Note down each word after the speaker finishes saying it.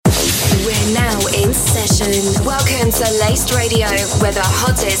We're now in session. Welcome to Laced Radio, where the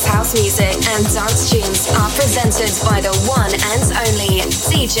hottest house music and dance tunes are presented by the one and only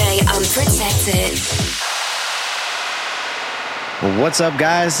DJ Unprotected. What's up,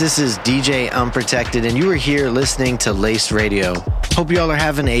 guys? This is DJ Unprotected, and you are here listening to Laced Radio. Hope y'all are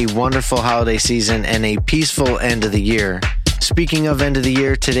having a wonderful holiday season and a peaceful end of the year. Speaking of end of the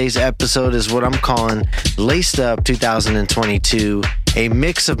year, today's episode is what I'm calling Laced Up 2022, a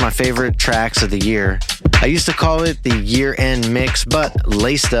mix of my favorite tracks of the year. I used to call it the year-end mix, but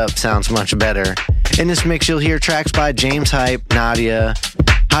Laced Up sounds much better. In this mix, you'll hear tracks by James Hype, Nadia,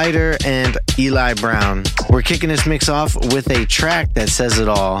 Hyder, and Eli Brown. We're kicking this mix off with a track that says it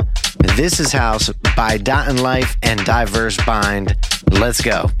all. This is House by Dot and Life and Diverse Bind. Let's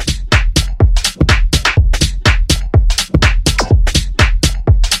go.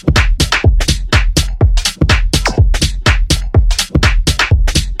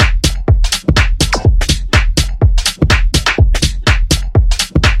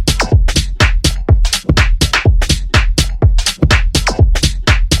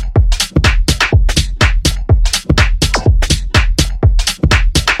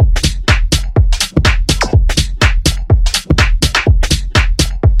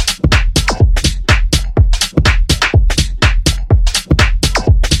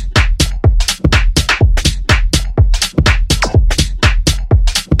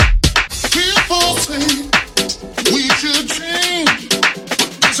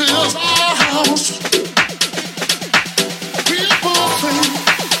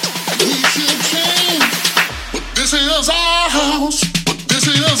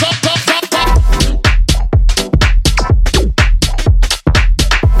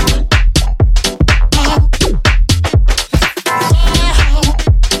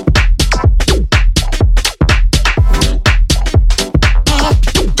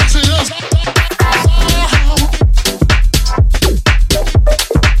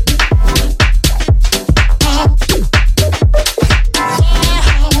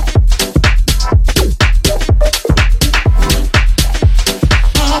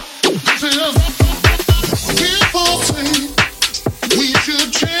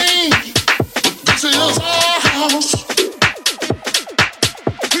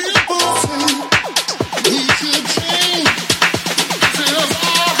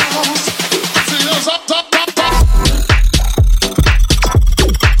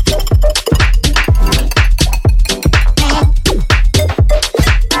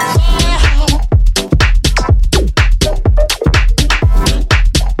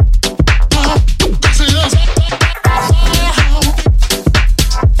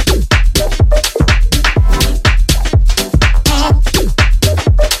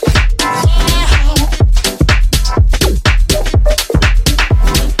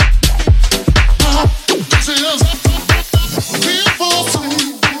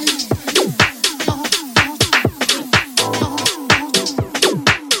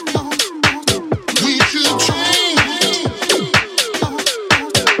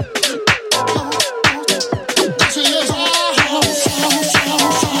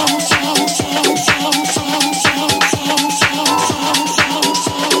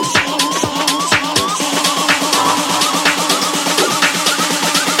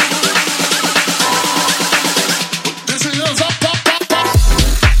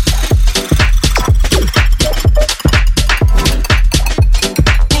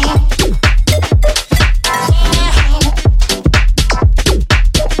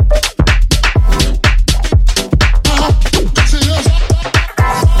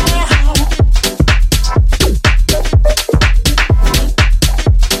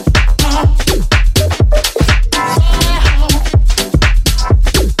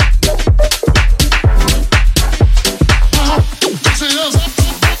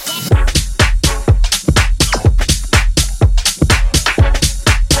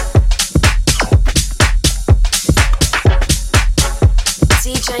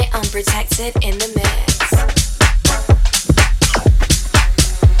 Unprotected in the mix.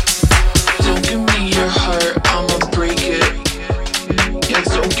 Don't give me your heart, I'ma break it. Yeah,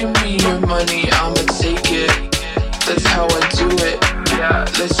 don't give me your money, I'ma take it. That's how I do it. Yeah,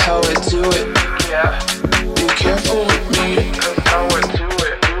 that's how I do it. Yeah, be careful with me. That's how I do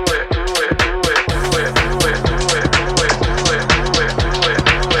it. Do it, do it, do it, do it, do it, do it, do it,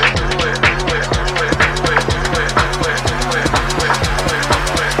 do it, do it, do it, do it, do it, do it, do it,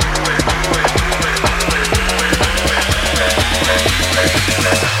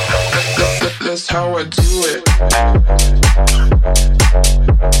 that's how I do it.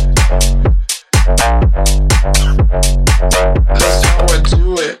 That's how I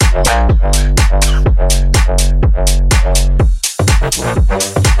do it.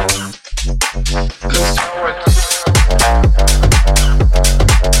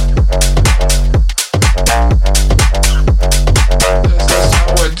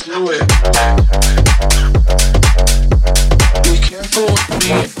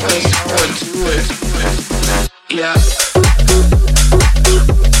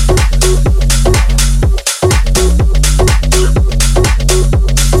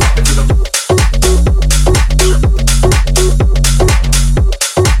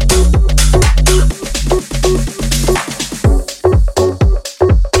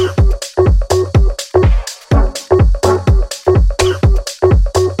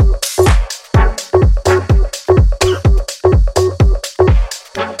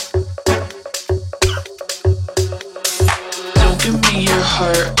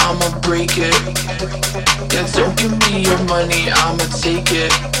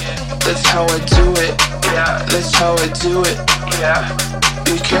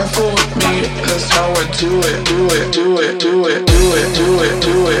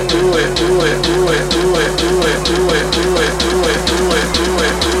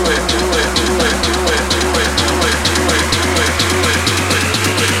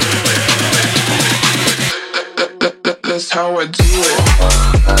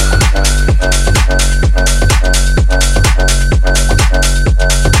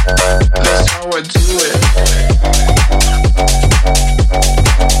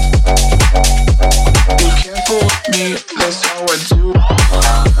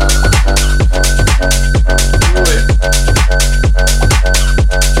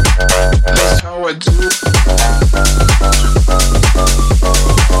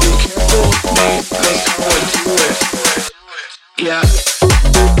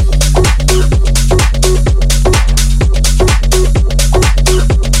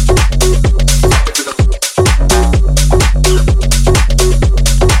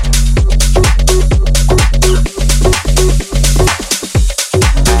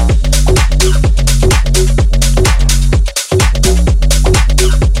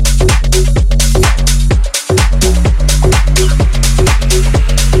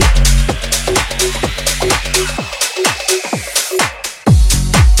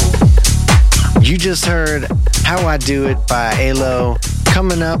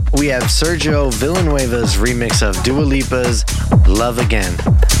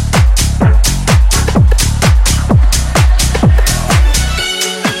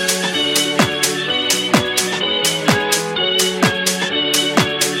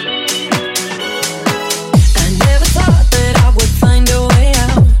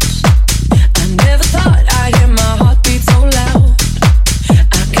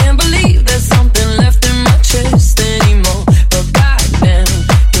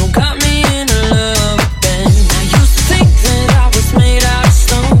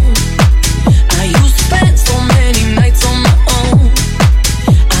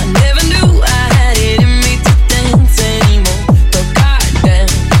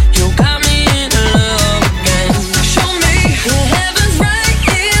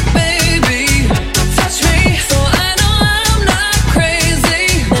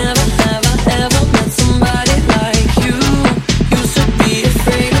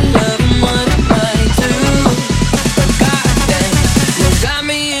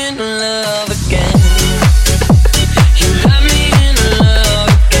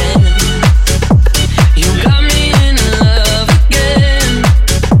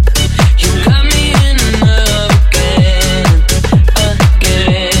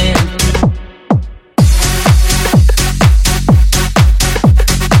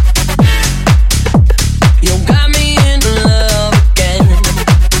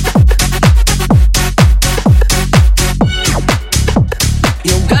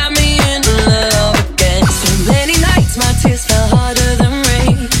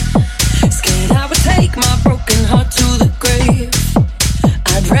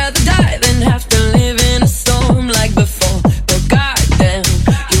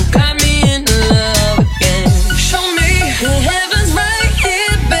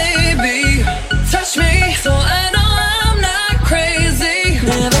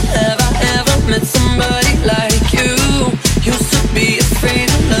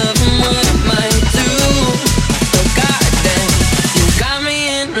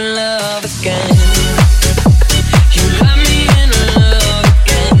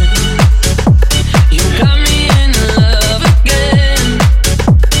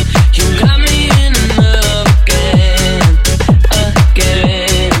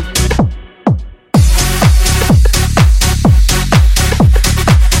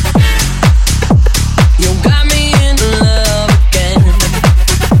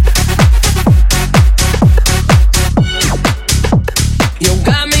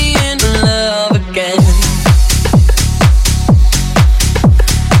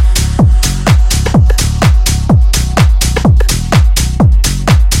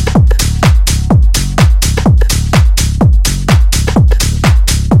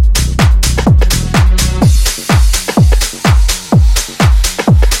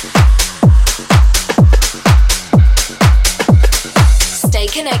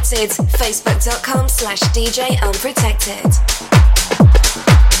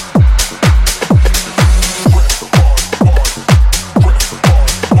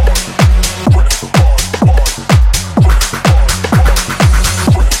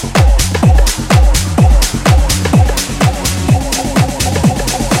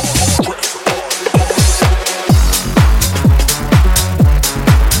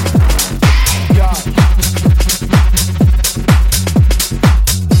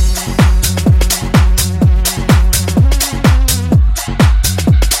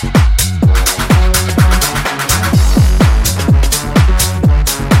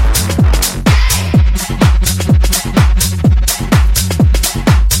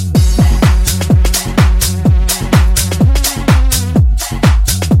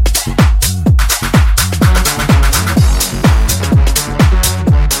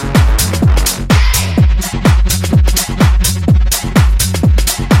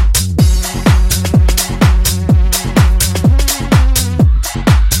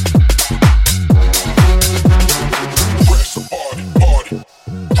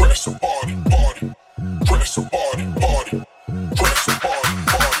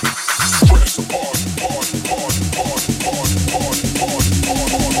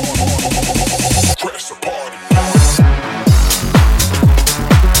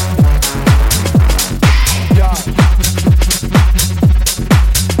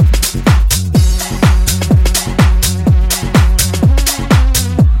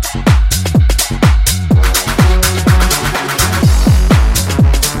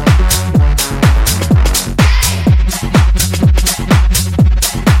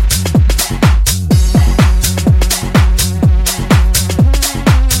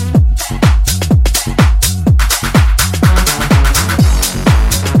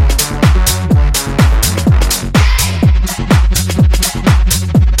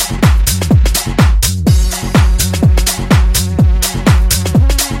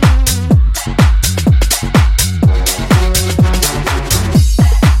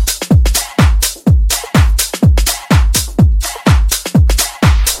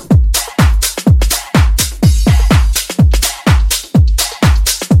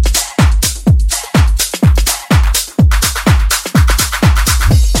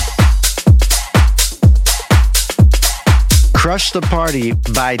 Crush the Party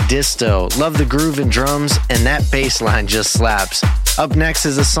by Disto. Love the groove and drums, and that bass line just slaps. Up next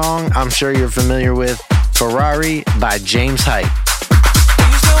is a song I'm sure you're familiar with, Ferrari by James Hype.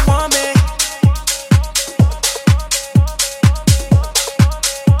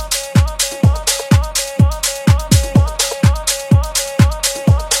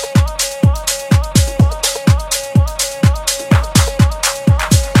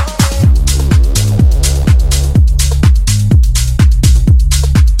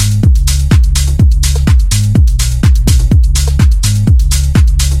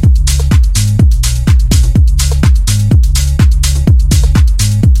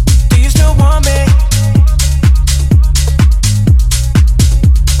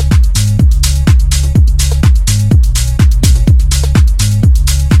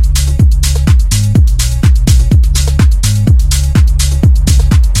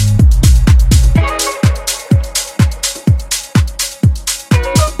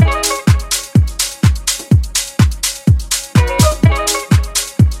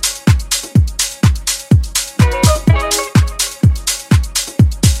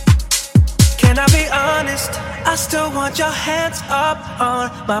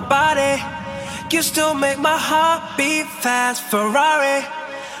 My body, you still make my heart beat fast. Ferrari,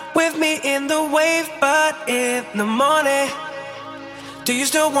 with me in the wave, but in the morning, do you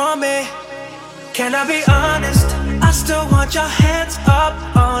still want me? Can I be honest? I still want your hands up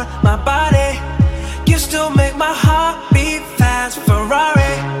on my body. You still make my heart beat fast.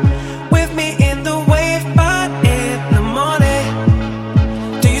 Ferrari, with me in the wave, but in the morning,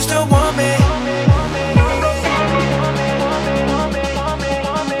 do you still want me?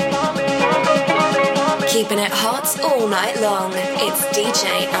 Keeping it hot all night long. It's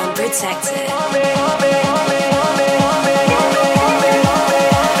DJ Unprotected.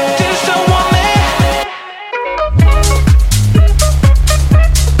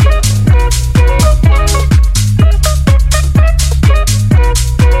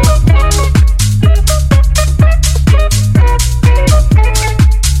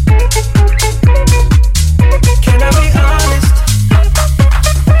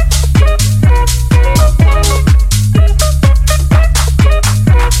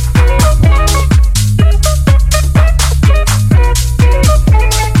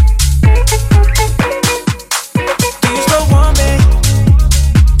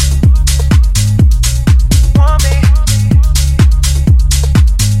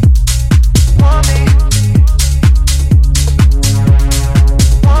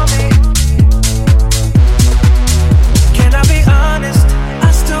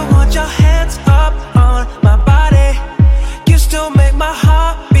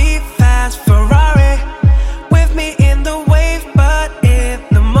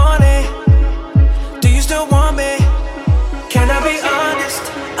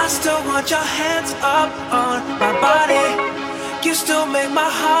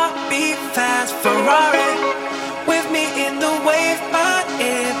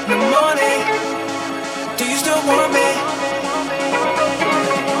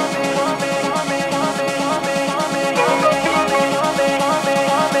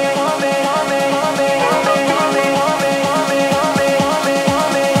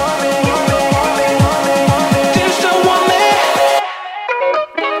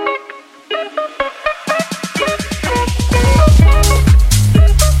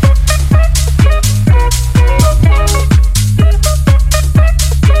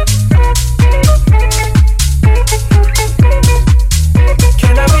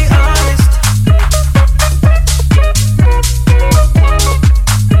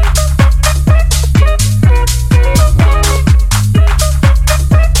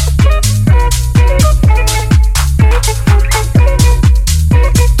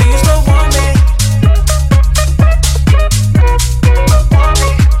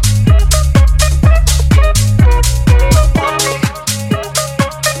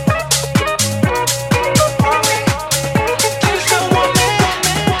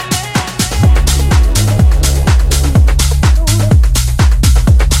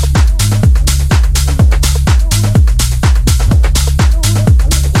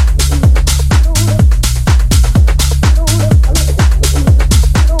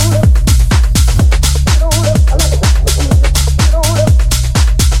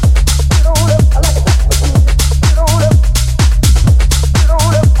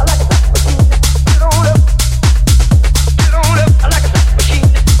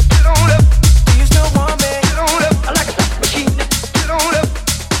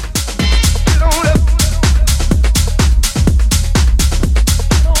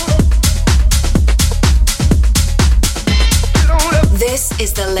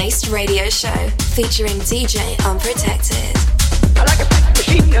 is the Laced Radio Show featuring DJ Unprotected. I like a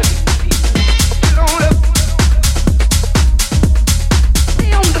machine. Get on up.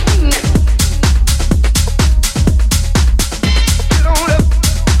 Stay on the scene. Get on up.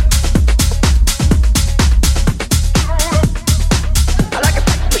 Get on up. I like a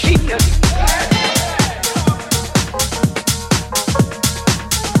machine.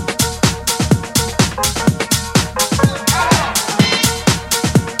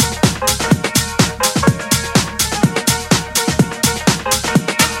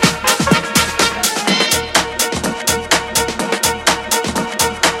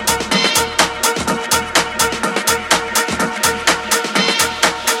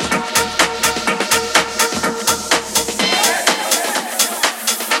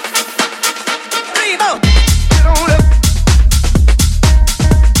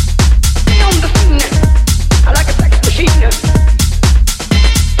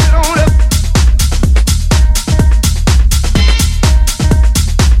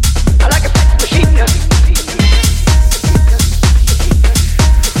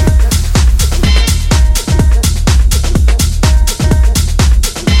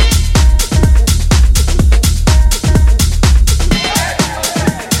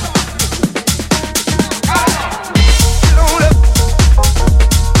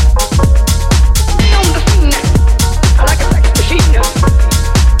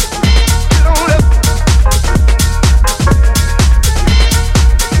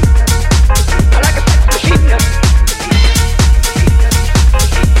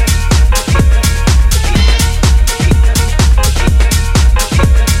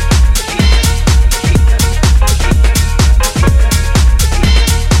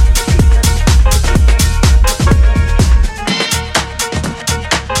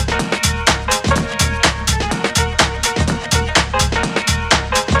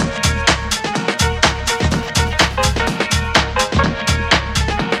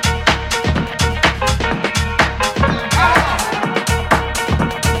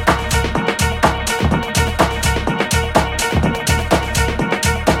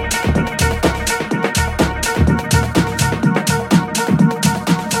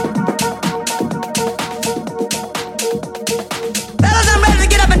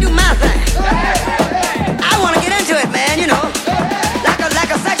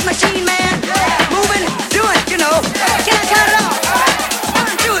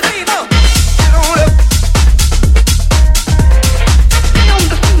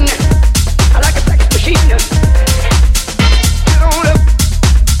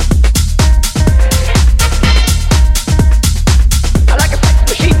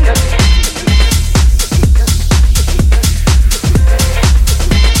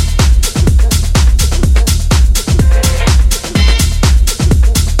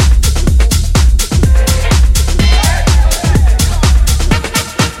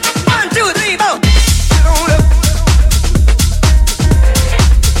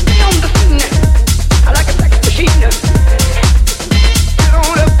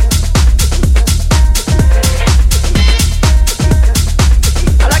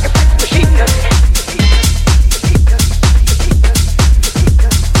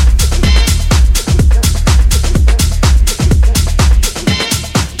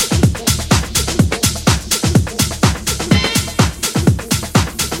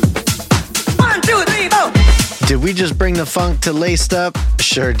 The funk to Laced Up?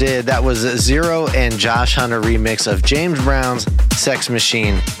 Sure did. That was Zero and Josh Hunter remix of James Brown's Sex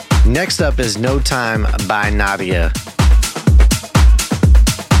Machine. Next up is No Time by Nadia.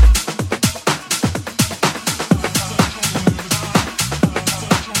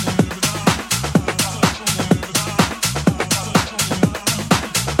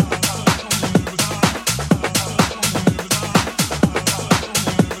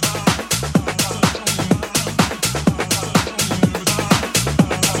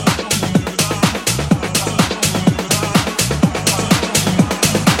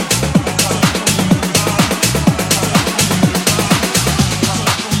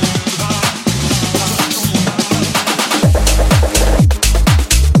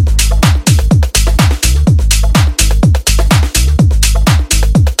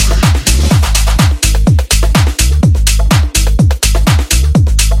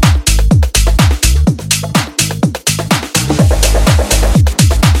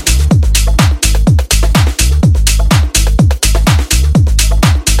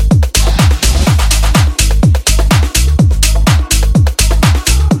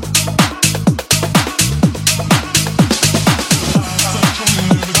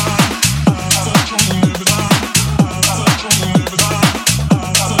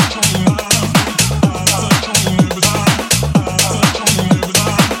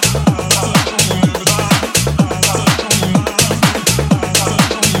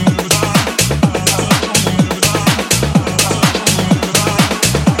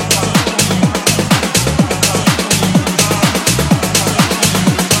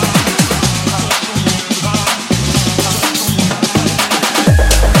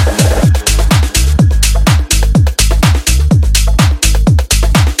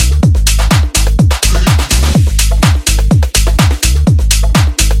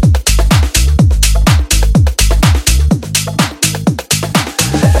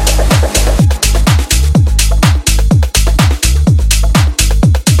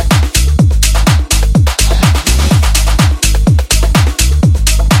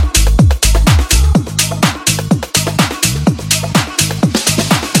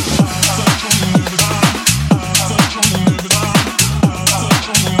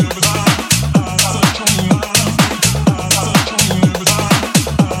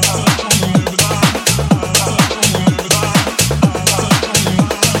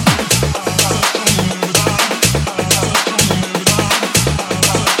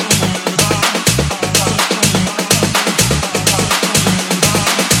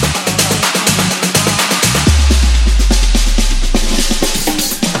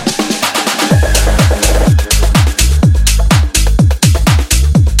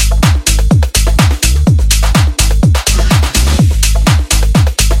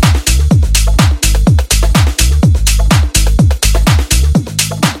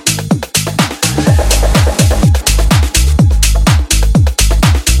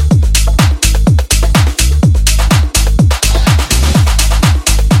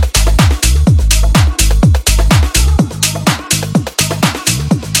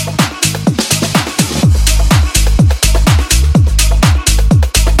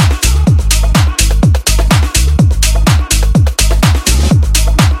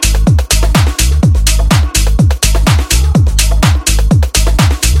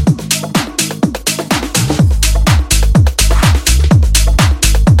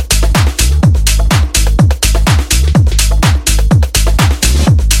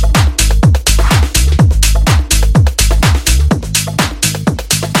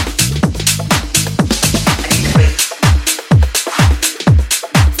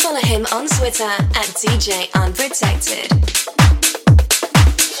 him on Twitter at DJ Unprotected.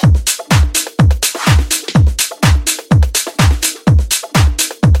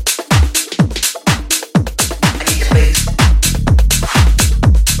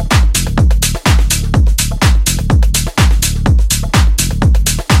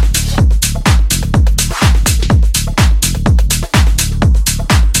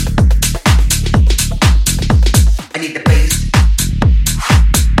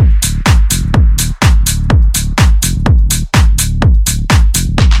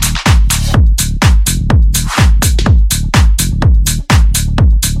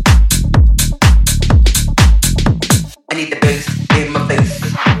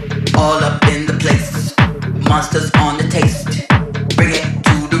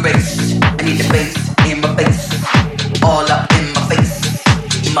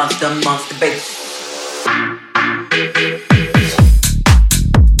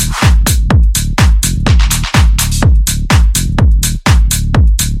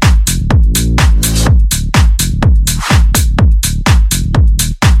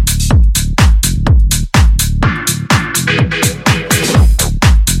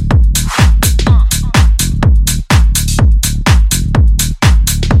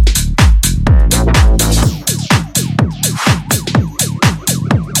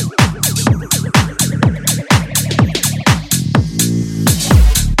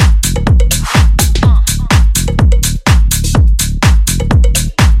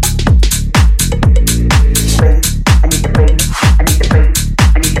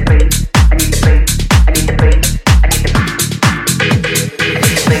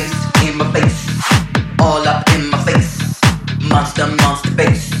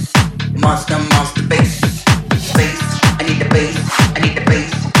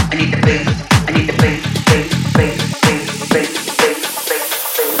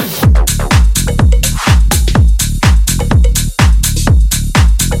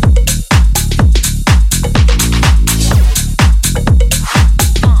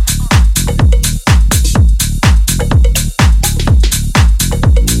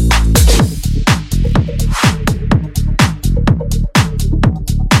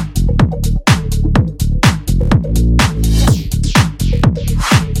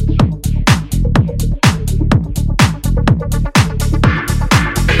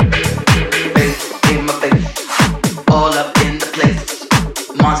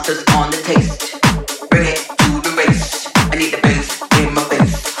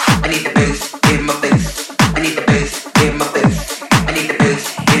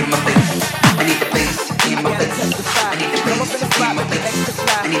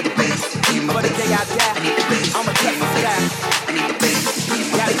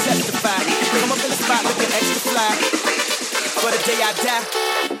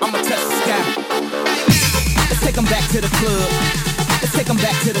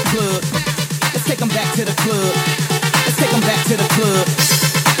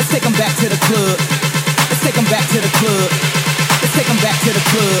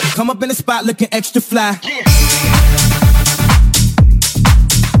 Looking extra fly. Yeah.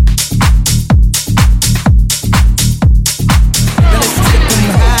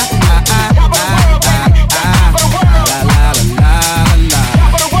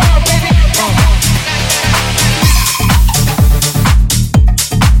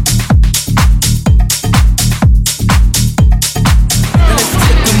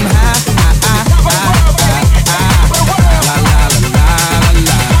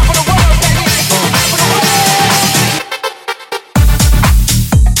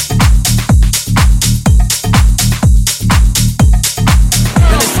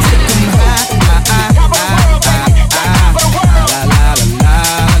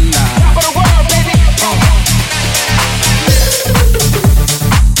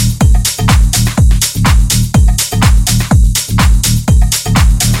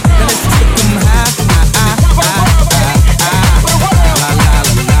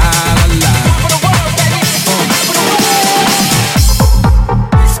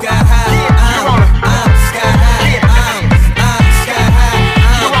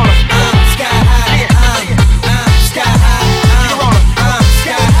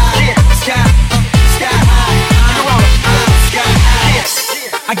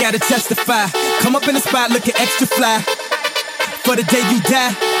 testify. Come up in the spot looking extra fly. For the day you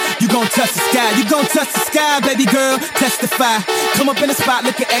die, you gon' touch the sky. You gon' touch the sky, baby girl, testify. Come up in the spot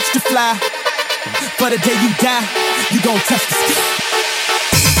looking extra fly. For the day you die, you gon' touch the sky.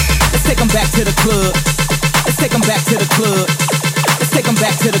 Let's take 'em back to the club. Let's take 'em back to the club. Let's take 'em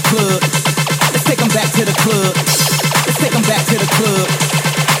back to the club. Let's take 'em back to the club. Let's take 'em back to the club.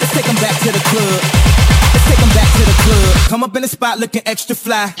 Let's take 'em to the club. Let's take 'em back to the club. Come up in the spot looking extra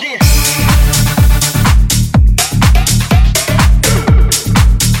fly. Yeah.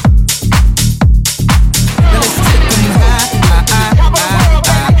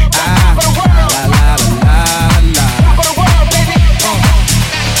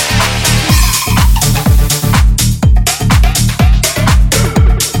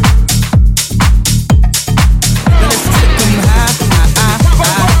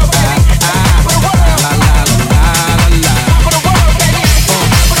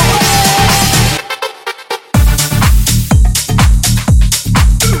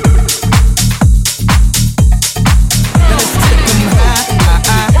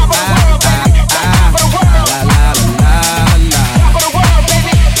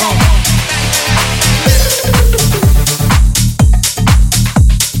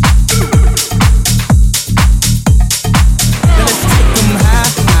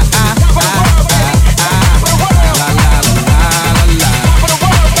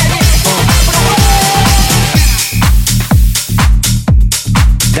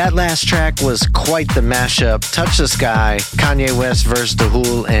 That last track was quite the mashup. Touch the Sky, Kanye West vs.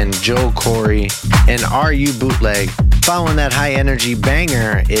 Dahul and Joe Corey, and Are You Bootleg. Following that high energy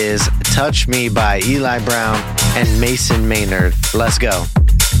banger is Touch Me by Eli Brown and Mason Maynard. Let's go.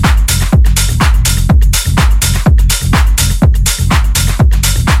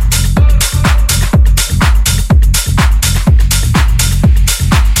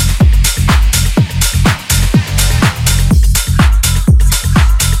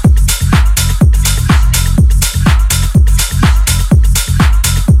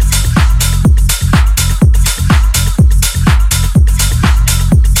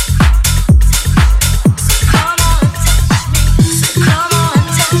 Come on.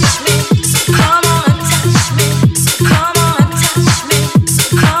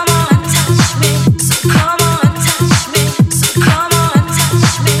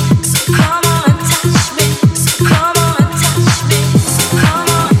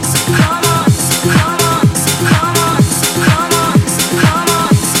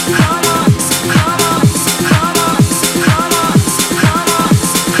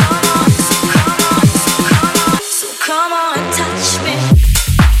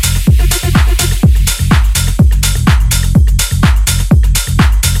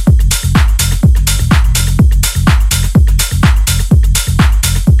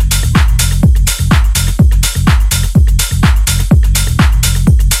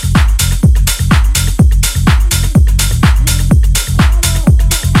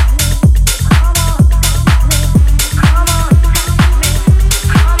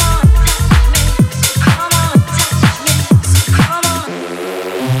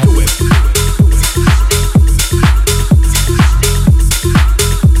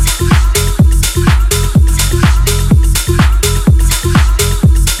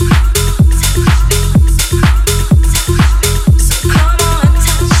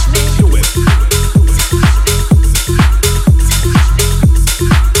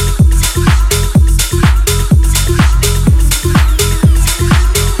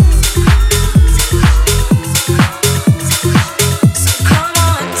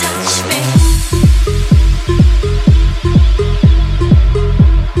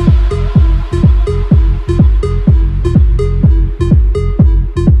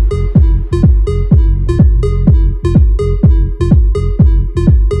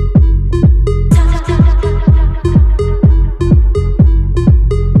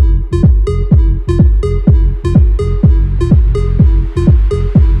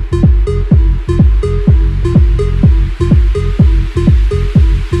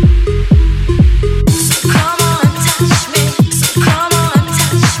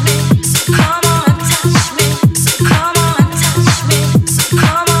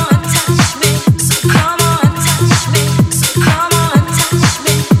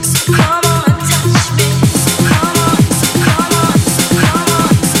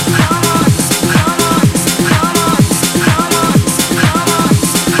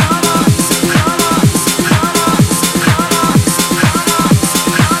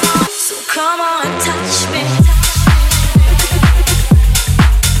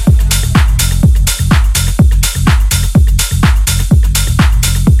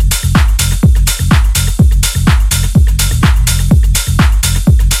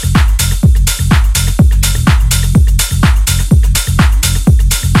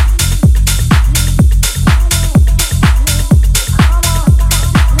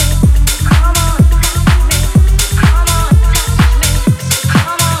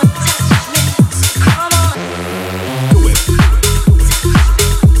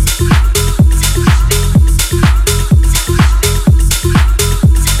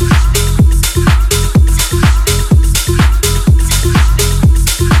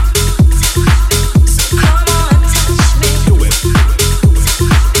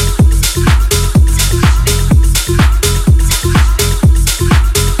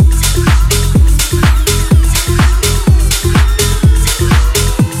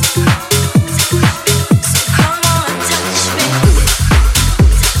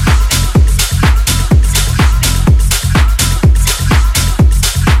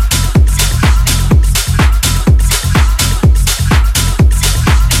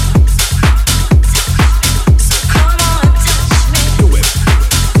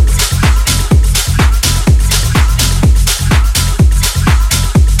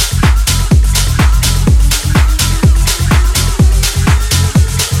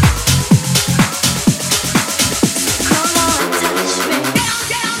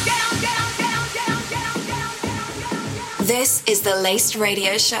 is the Laced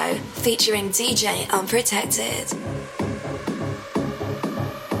Radio Show featuring DJ Unprotected.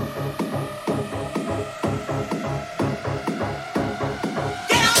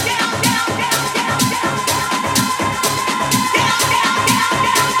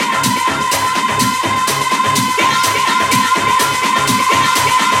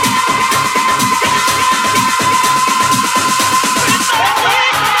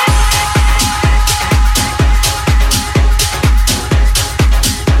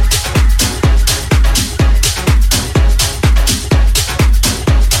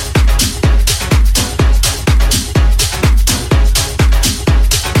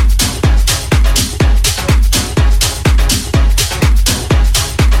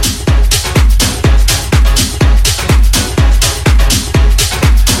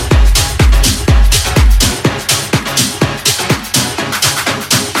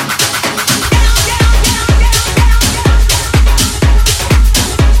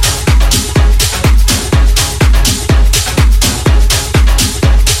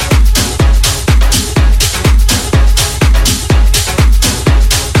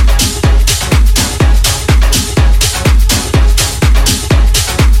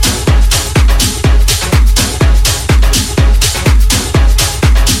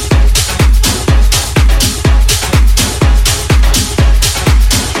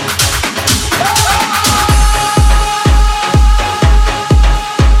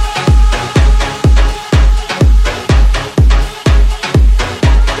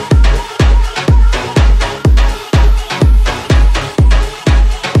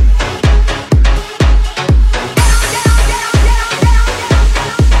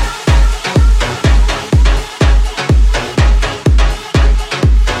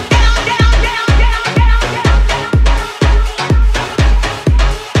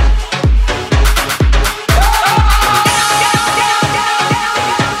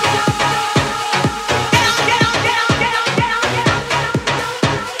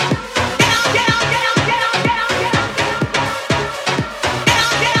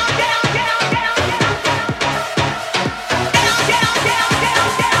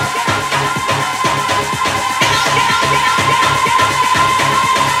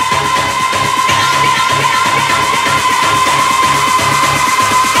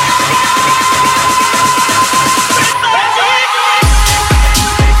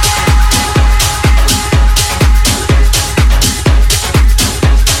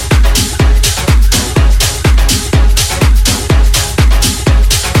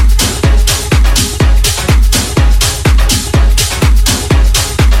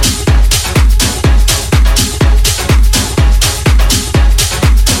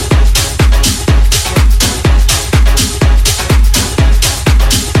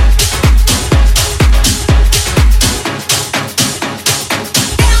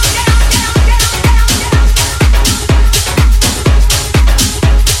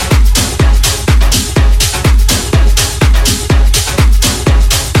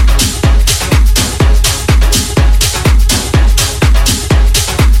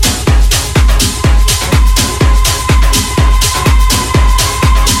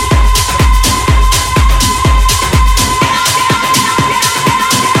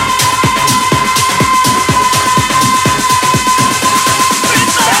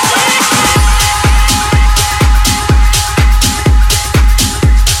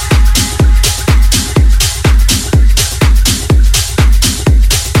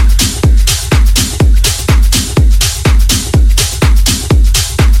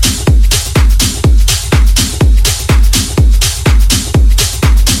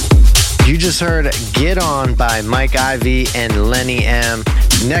 Heard Get On by Mike Ivy and Lenny M.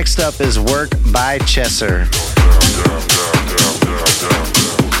 Next up is Work by Chesser.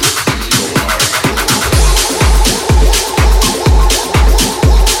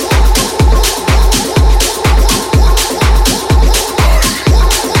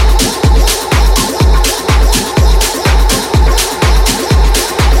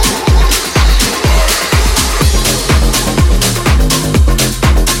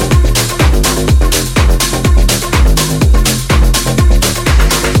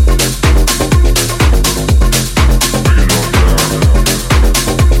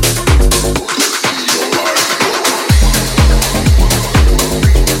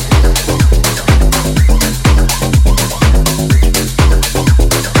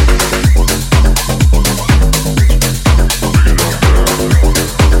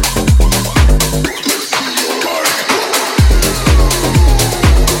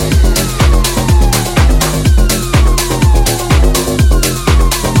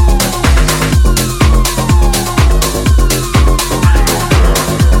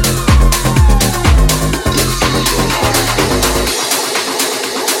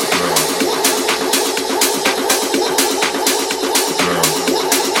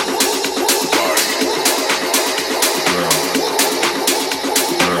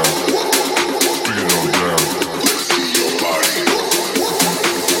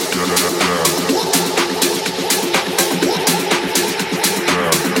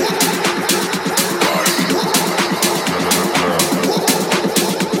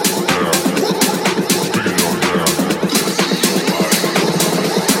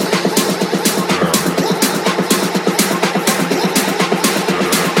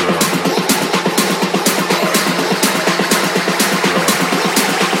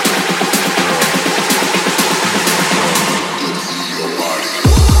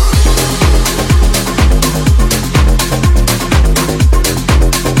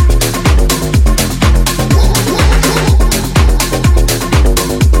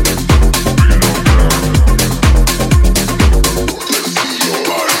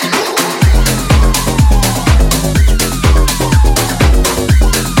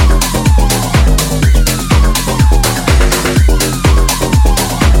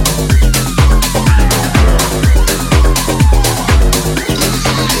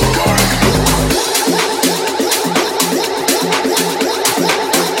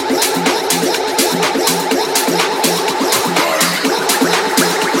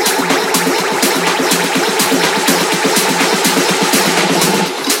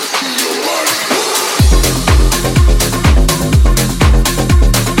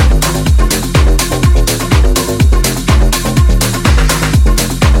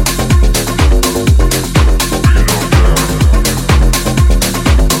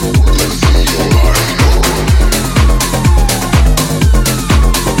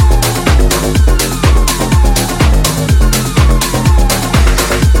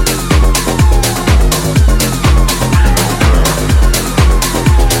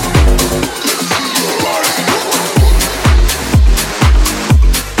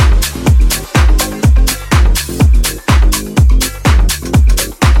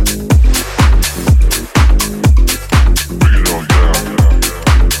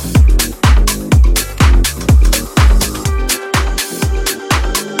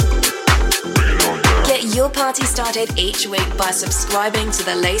 party started each week by subscribing to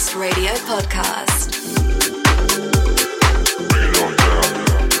the Laced Radio podcast.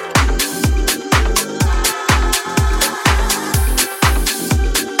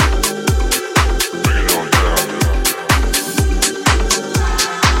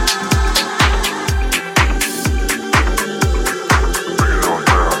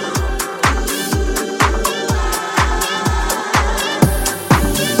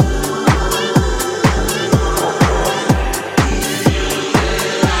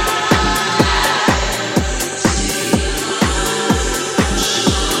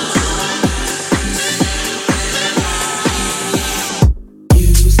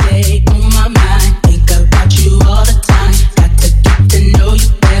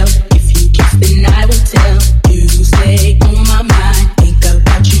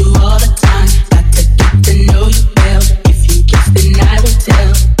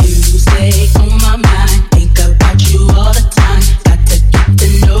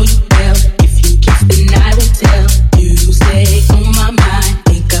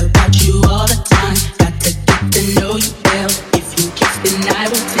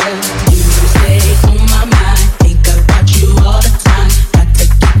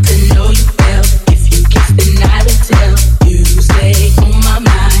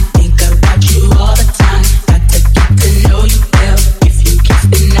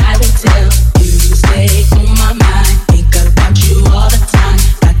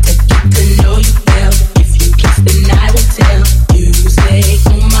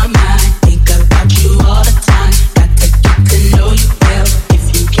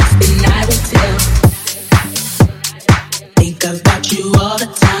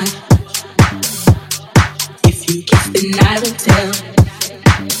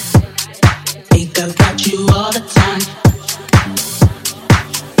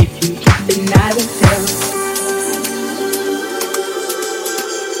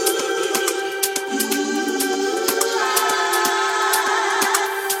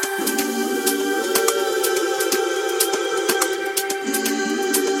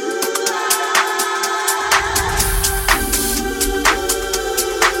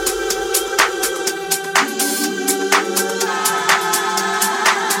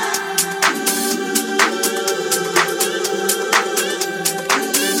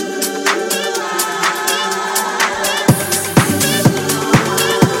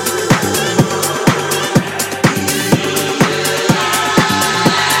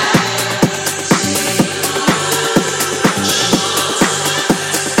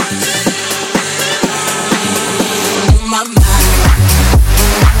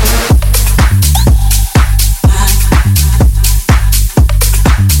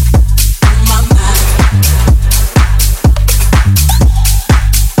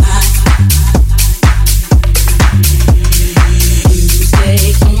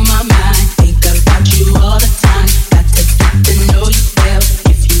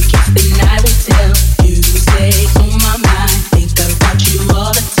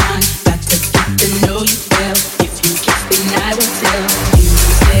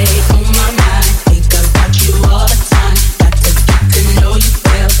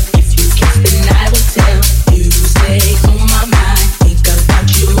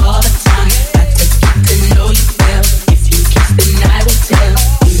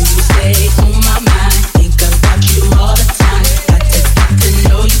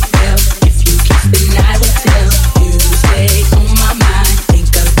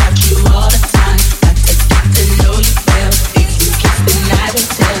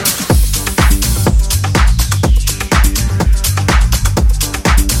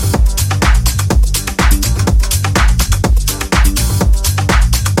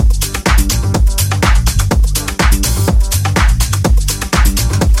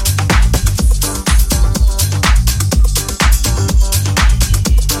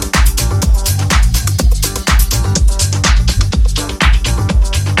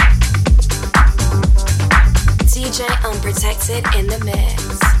 Unprotected in the mix.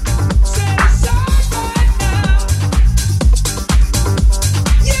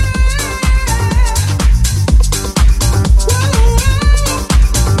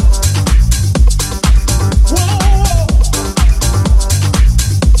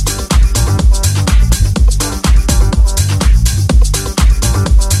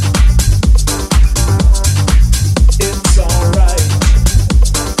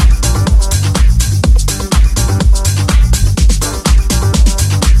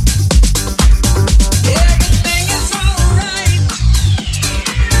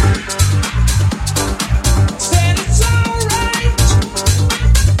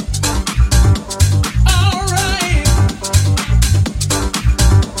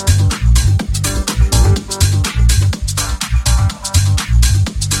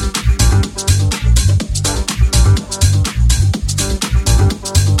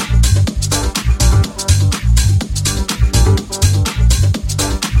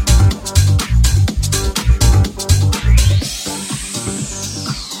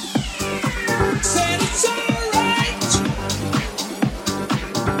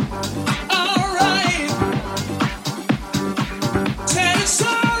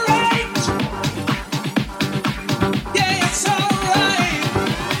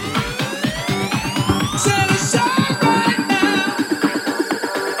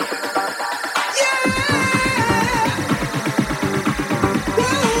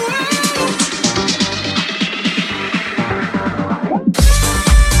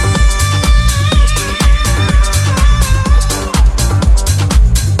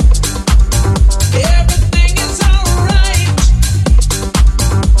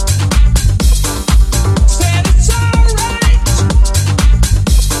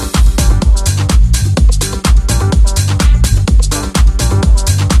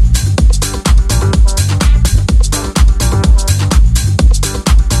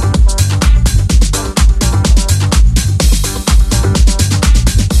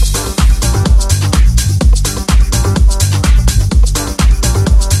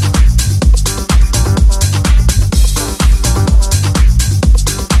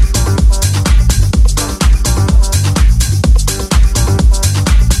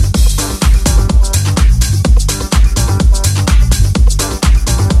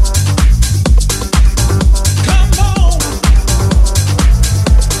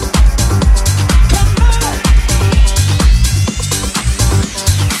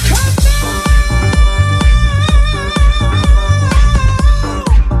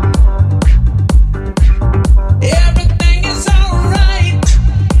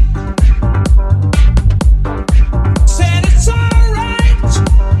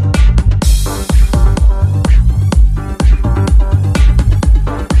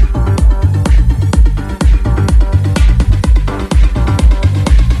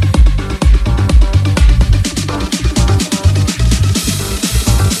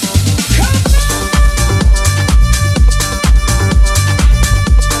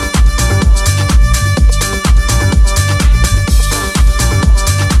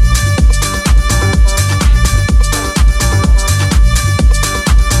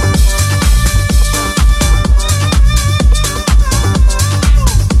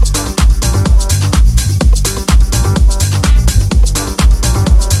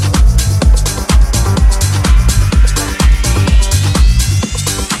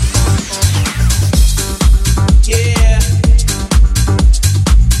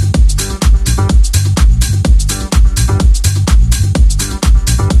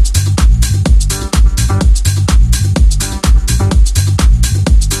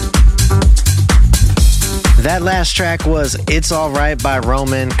 That last track was It's Alright by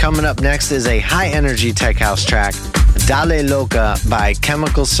Roman. Coming up next is a high energy tech house track, Dale Loca by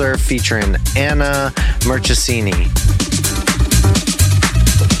Chemical Surf featuring Anna Merchesini.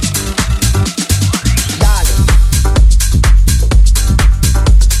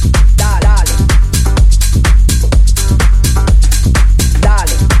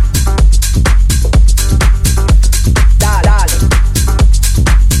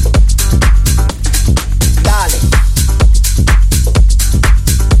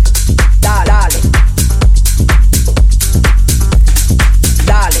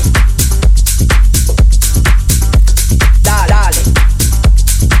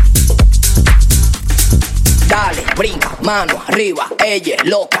 Mano arriba, ella es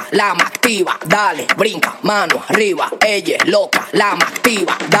loca, la más activa, dale, brinca, mano arriba, ella es loca, la más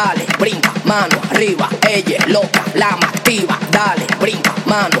activa, dale, brinca, mano arriba, ella es loca, la más activa, dale, brinca,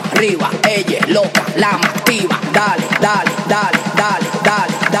 mano arriba, ella es loca, la más activa, dale, dale, dale, dale, dale,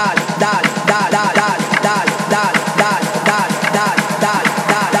 dale, dale, dale, dale, dale, dale, dale, dale,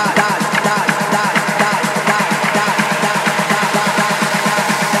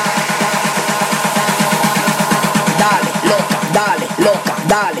 loca, dale, loca,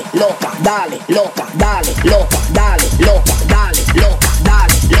 dale, loca, dale, loca, dale, loca, dale, loca, dale,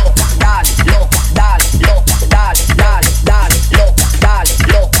 loca, dale, loca, dale, dale, dale, loca, dale, loca, dale, loca, dale,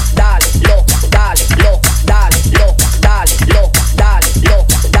 loca, dale, loca, dale, loca, dale,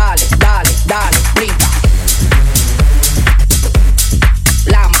 loca, dale, dale, dale, brinca.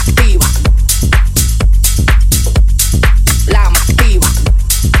 La más activa. La más activa.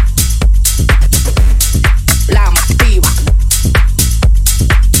 La más activa.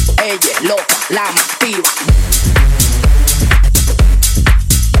 Ella es loca, la más activa.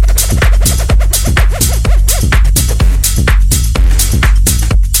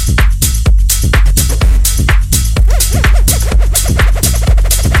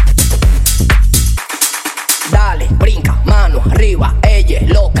 Dale, brinca, mano arriba, ella es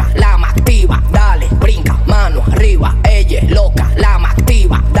loca, la más activa. Dale, brinca, mano arriba, ella es loca, la más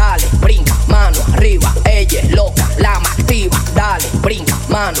activa. Dale, brinca, mano arriba, ella es loca, la más activa. Dale, brinca,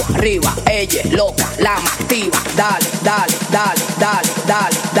 mano arriba, ella es loca, la más activa. Dale, dale, dale, dale,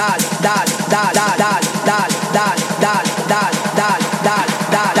 dale, dale, dale, dale, dale, dale, dale, dale, dale, dale,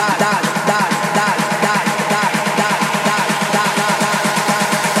 dale, dale, dale.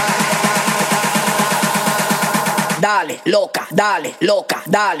 Dale, loca, dale, loca,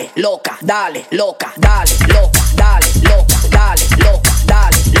 dale, loca, dale, loca, dale, loca, dale, loca, dale, loca,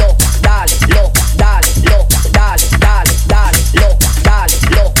 dale, loca, dale, loca, dale, loca, dale, dale, dale, loca, dale,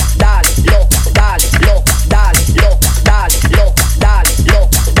 loca, dale, loca, dale, loca, dale, loca, dale, loca, dale,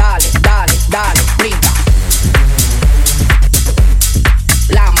 loca, dale, dale, dale, brinca.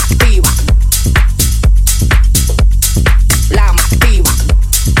 La más activa. La más activa.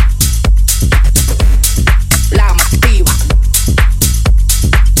 La más activa.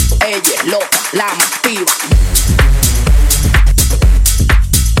 Ella es loca, la más activa.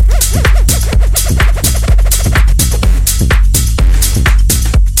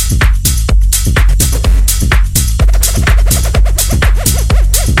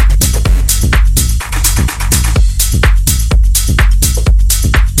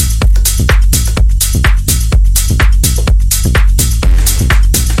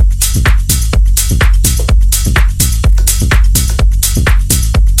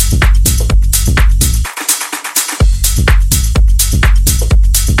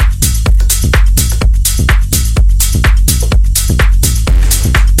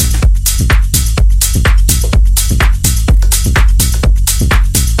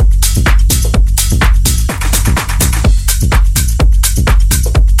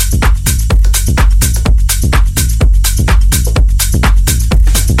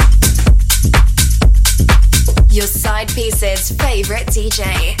 Pieces favorite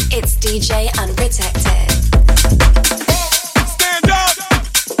DJ. It's DJ Unprotected. Stand up!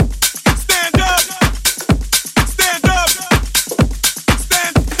 Stand up! Stand up!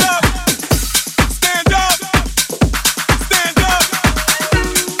 Stand up! Stand up! Stand up!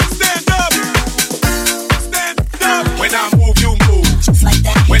 Stand up! Stand up! When I move, you move. Just like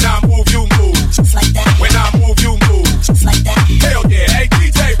that. When I move, you move. Just like that. When I move, you move. Just like that. Hell yeah. Hey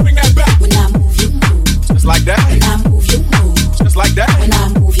DJ, bring that back. When I move, you move. Just like that. When I move, you move. Just like that. When I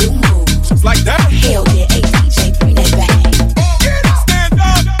move, you move. Just like that. Hell yeah.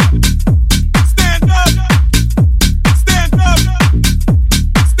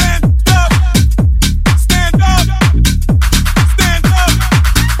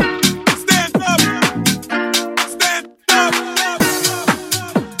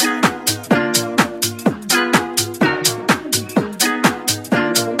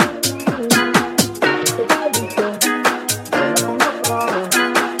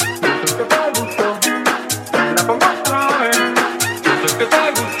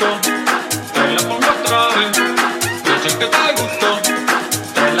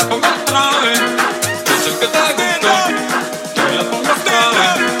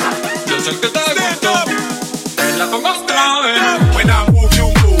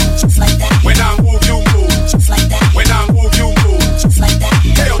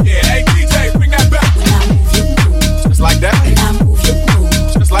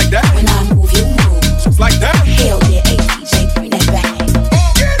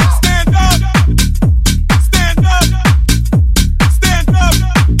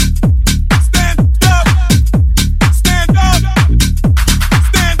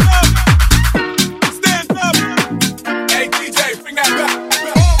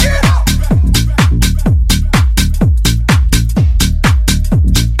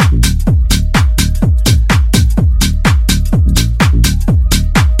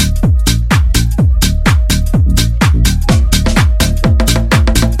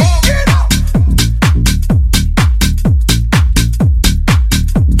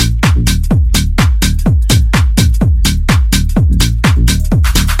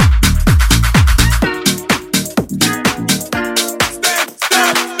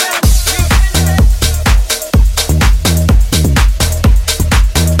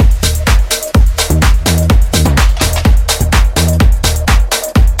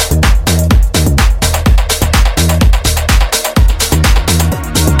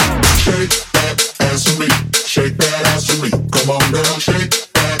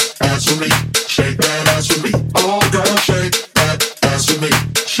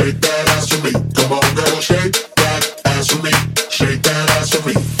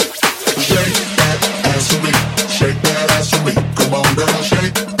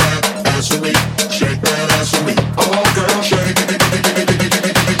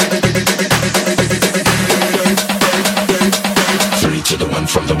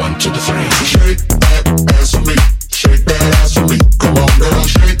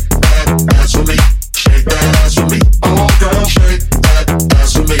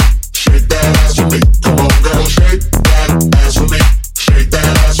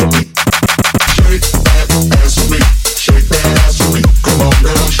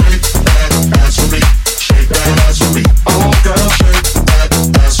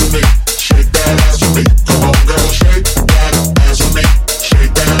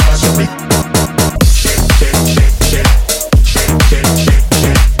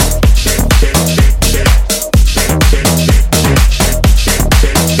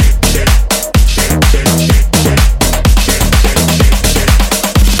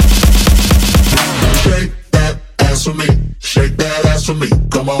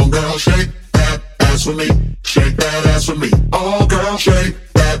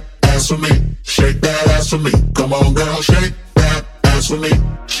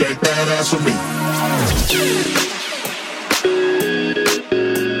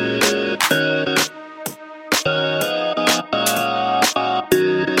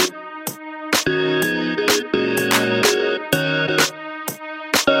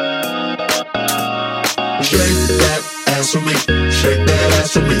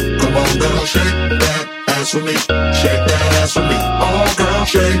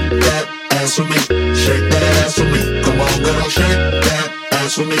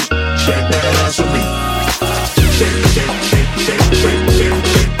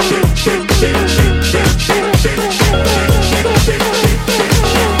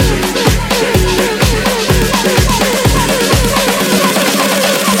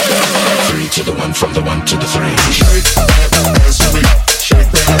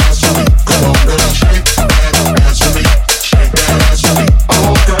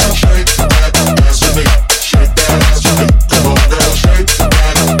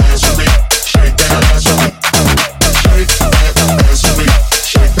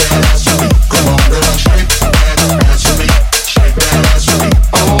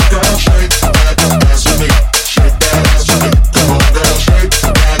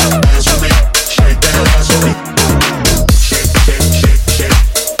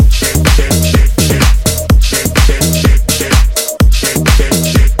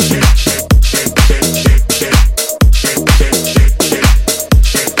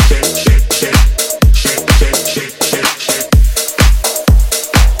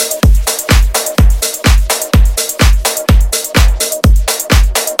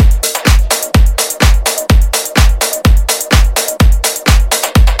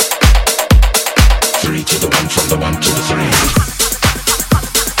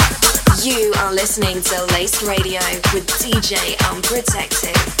 listening to Laced Radio with DJ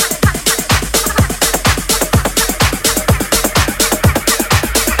Unprotected.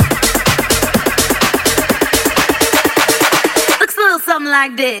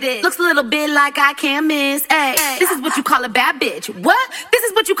 like this. Looks a little bit like I can't miss. Ay, this is what you call a bad bitch. What? This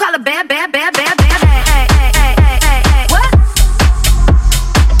is what you call a bad, bad, bad, bad, bad. Ay, ay, ay, ay, ay, ay, ay. What?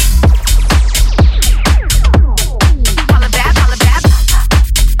 Call a bad, call a bad.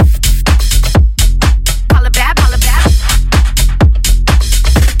 Call a bad, call a bad.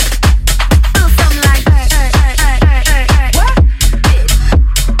 Feel something like that. Ay, ay, ay, ay, ay, ay. What? Bitch.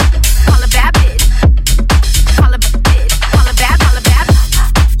 Call a bad bitch. Call a bitch. Call a bad, call a bad.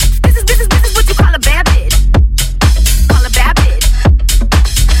 This is what you call a bad bitch. Call a bad bitch.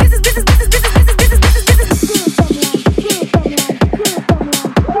 This is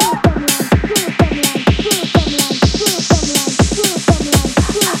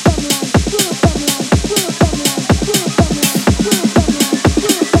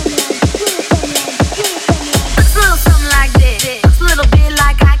looks a little something like this. Looks a little bit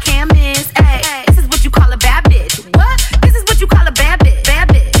like I can't miss. Ay, this is what you call a bad bitch. What? This is what you call a bad bitch. Bad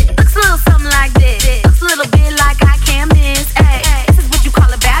bitch. Looks a little something like this. Looks a little bit like I can't miss. Ay, this is what you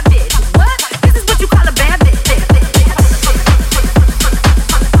call a bad bitch. What? This is what you call a bad bitch.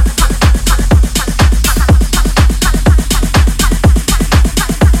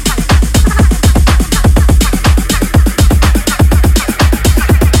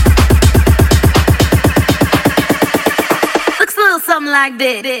 Looks a little something like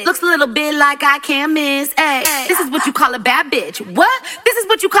this. Looks a little bit like I can't miss. Ay, this is what you call a bad bitch. What? This is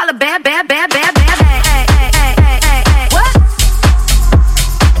what you call a bad, bad, bad, bad, bad. Ay, ay, ay, ay, ay, ay, ay. What?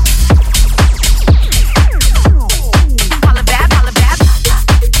 Call a bad, call a bad.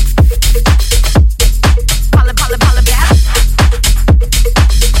 Call a bad.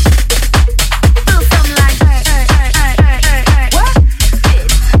 Feel something like that. Ay, ay, ay, ay, ay, ay. What?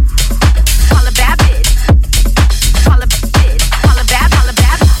 Bitch. Call a bad bitch. Call a bitch. Call a bad, call a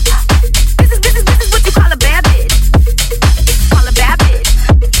bad. This is what you call a bad bitch. Call a bad bitch.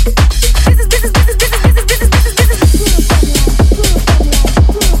 This is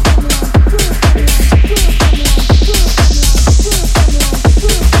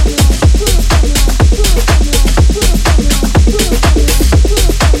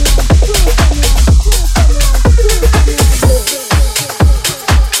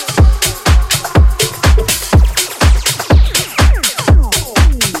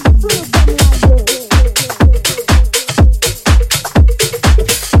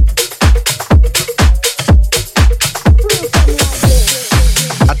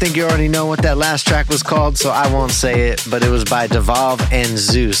I think you already know what that last track was called, so I won't say it, but it was by Devolve and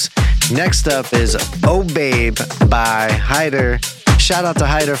Zeus. Next up is Oh Babe by Hyder. Shout out to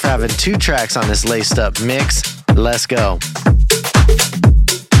Hyder for having 2 tracks on this laced up mix. Let's go.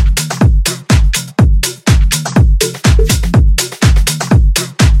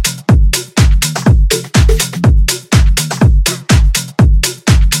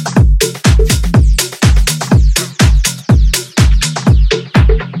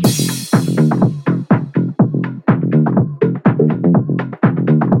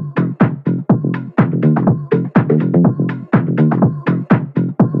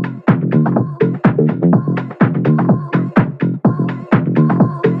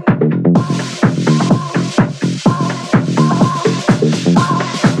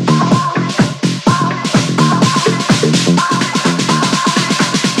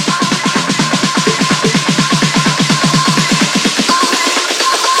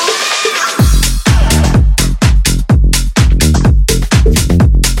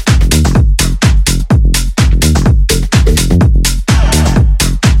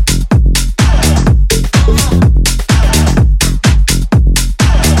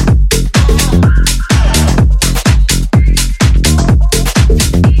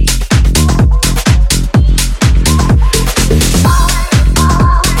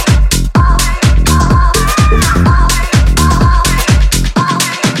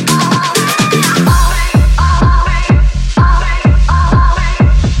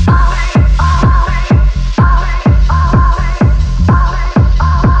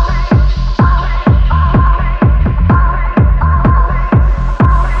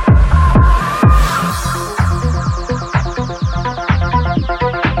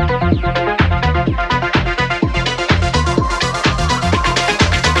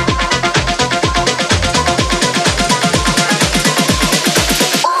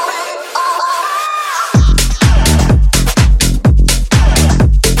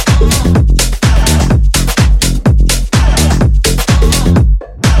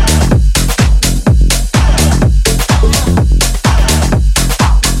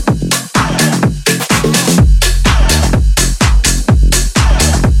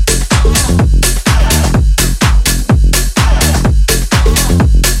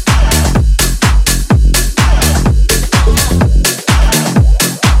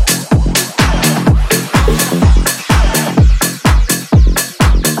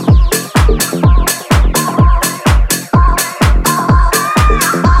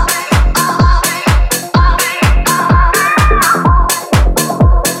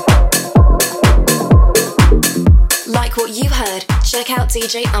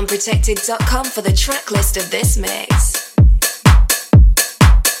 djunprotected.com for the track list of this mix.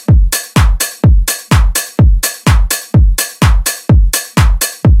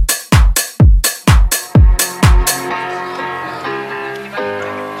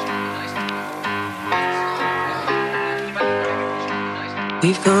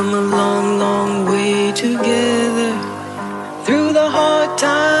 We've come a long, long way together, through the hard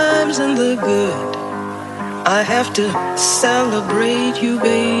times and the good. I have to celebrate you,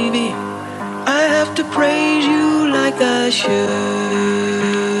 baby. I have to praise you like I should.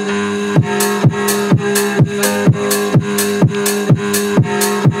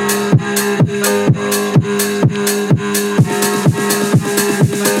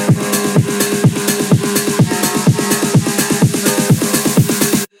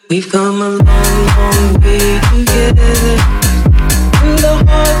 We've come a long, long way together, through the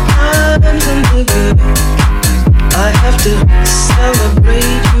hard times and the good. I have to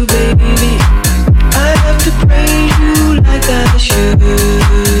celebrate you, baby. I have to praise you like I should.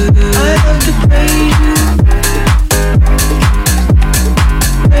 I have to praise you,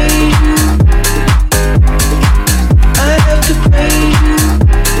 praise you. I have to praise you,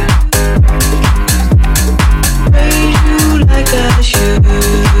 praise you like I should.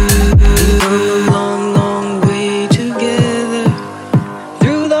 We've come a long, long way together,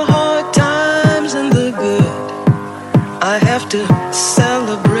 through the hard times and the good. I have to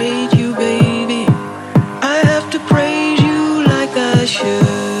celebrate you, baby. I have to praise you like I should.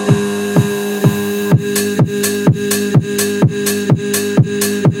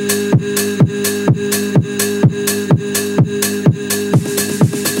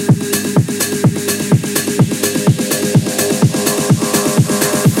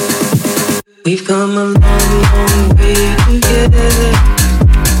 We've come a long, long way together,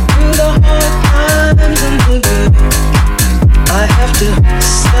 through the hard times and the good. I have to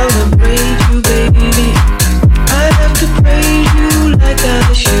celebrate you, baby. I have to praise you like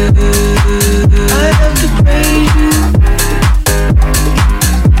I should. I have to praise you,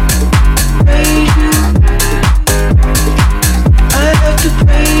 praise you. I have to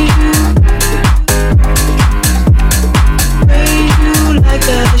praise you, praise you like I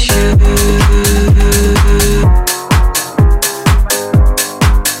should.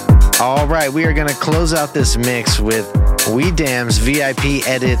 All right, we are going to close out this mix with We Damn's VIP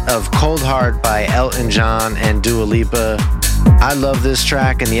edit of Cold Heart by Elton John and Dua Lipa. I love this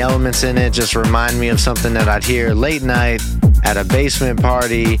track, and the elements in it just remind me of something that I'd hear late night at a basement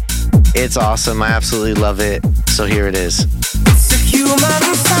party. It's awesome. I absolutely love it. So here it is. It's a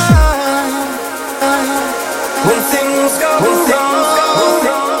human sign when things go wrong,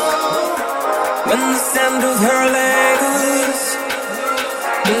 when the sound of her legs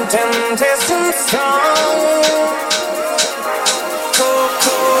in temptation strong.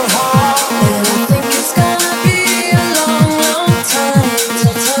 Cold heart, and I think it's gonna be a long, long time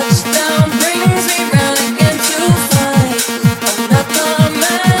till touchdown brings me round again to find I'm not the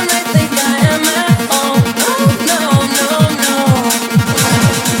man I think I am at all. No, no, no, no.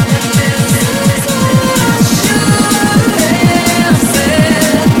 And this is what I should have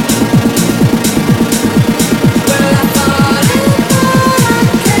said. Well, I thought it, but I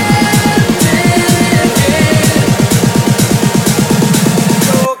kept it.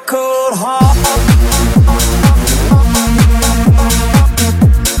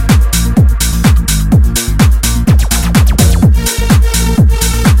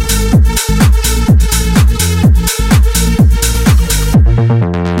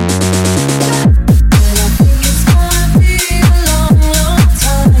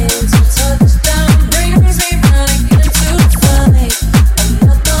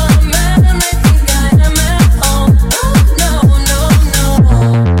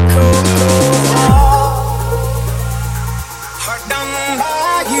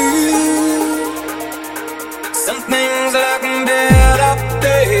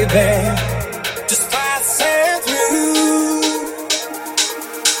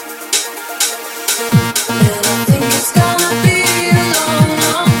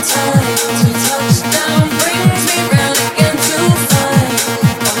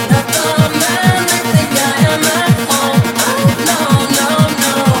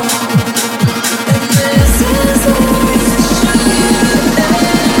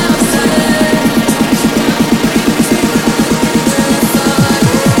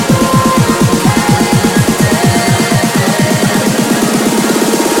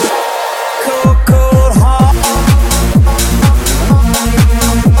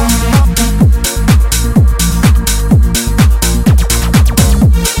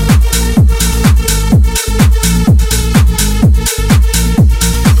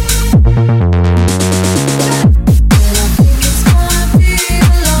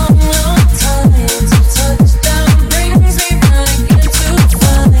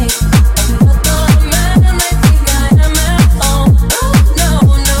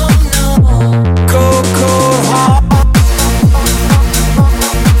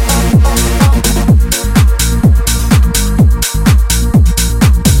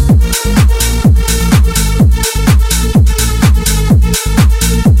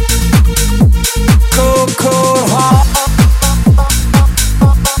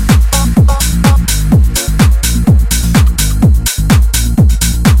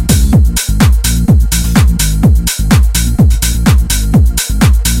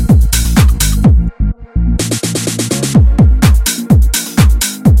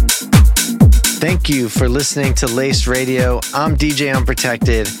 you for listening to Laced Radio. I'm DJ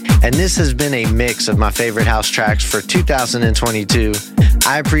Unprotected, and this has been a mix of my favorite house tracks for 2022.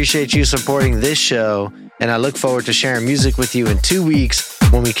 I appreciate you supporting this show, and I look forward to sharing music with you in 2 weeks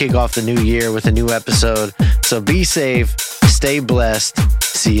when we kick off the new year with a new episode. So be safe, stay blessed.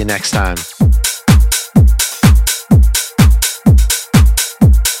 See you next time.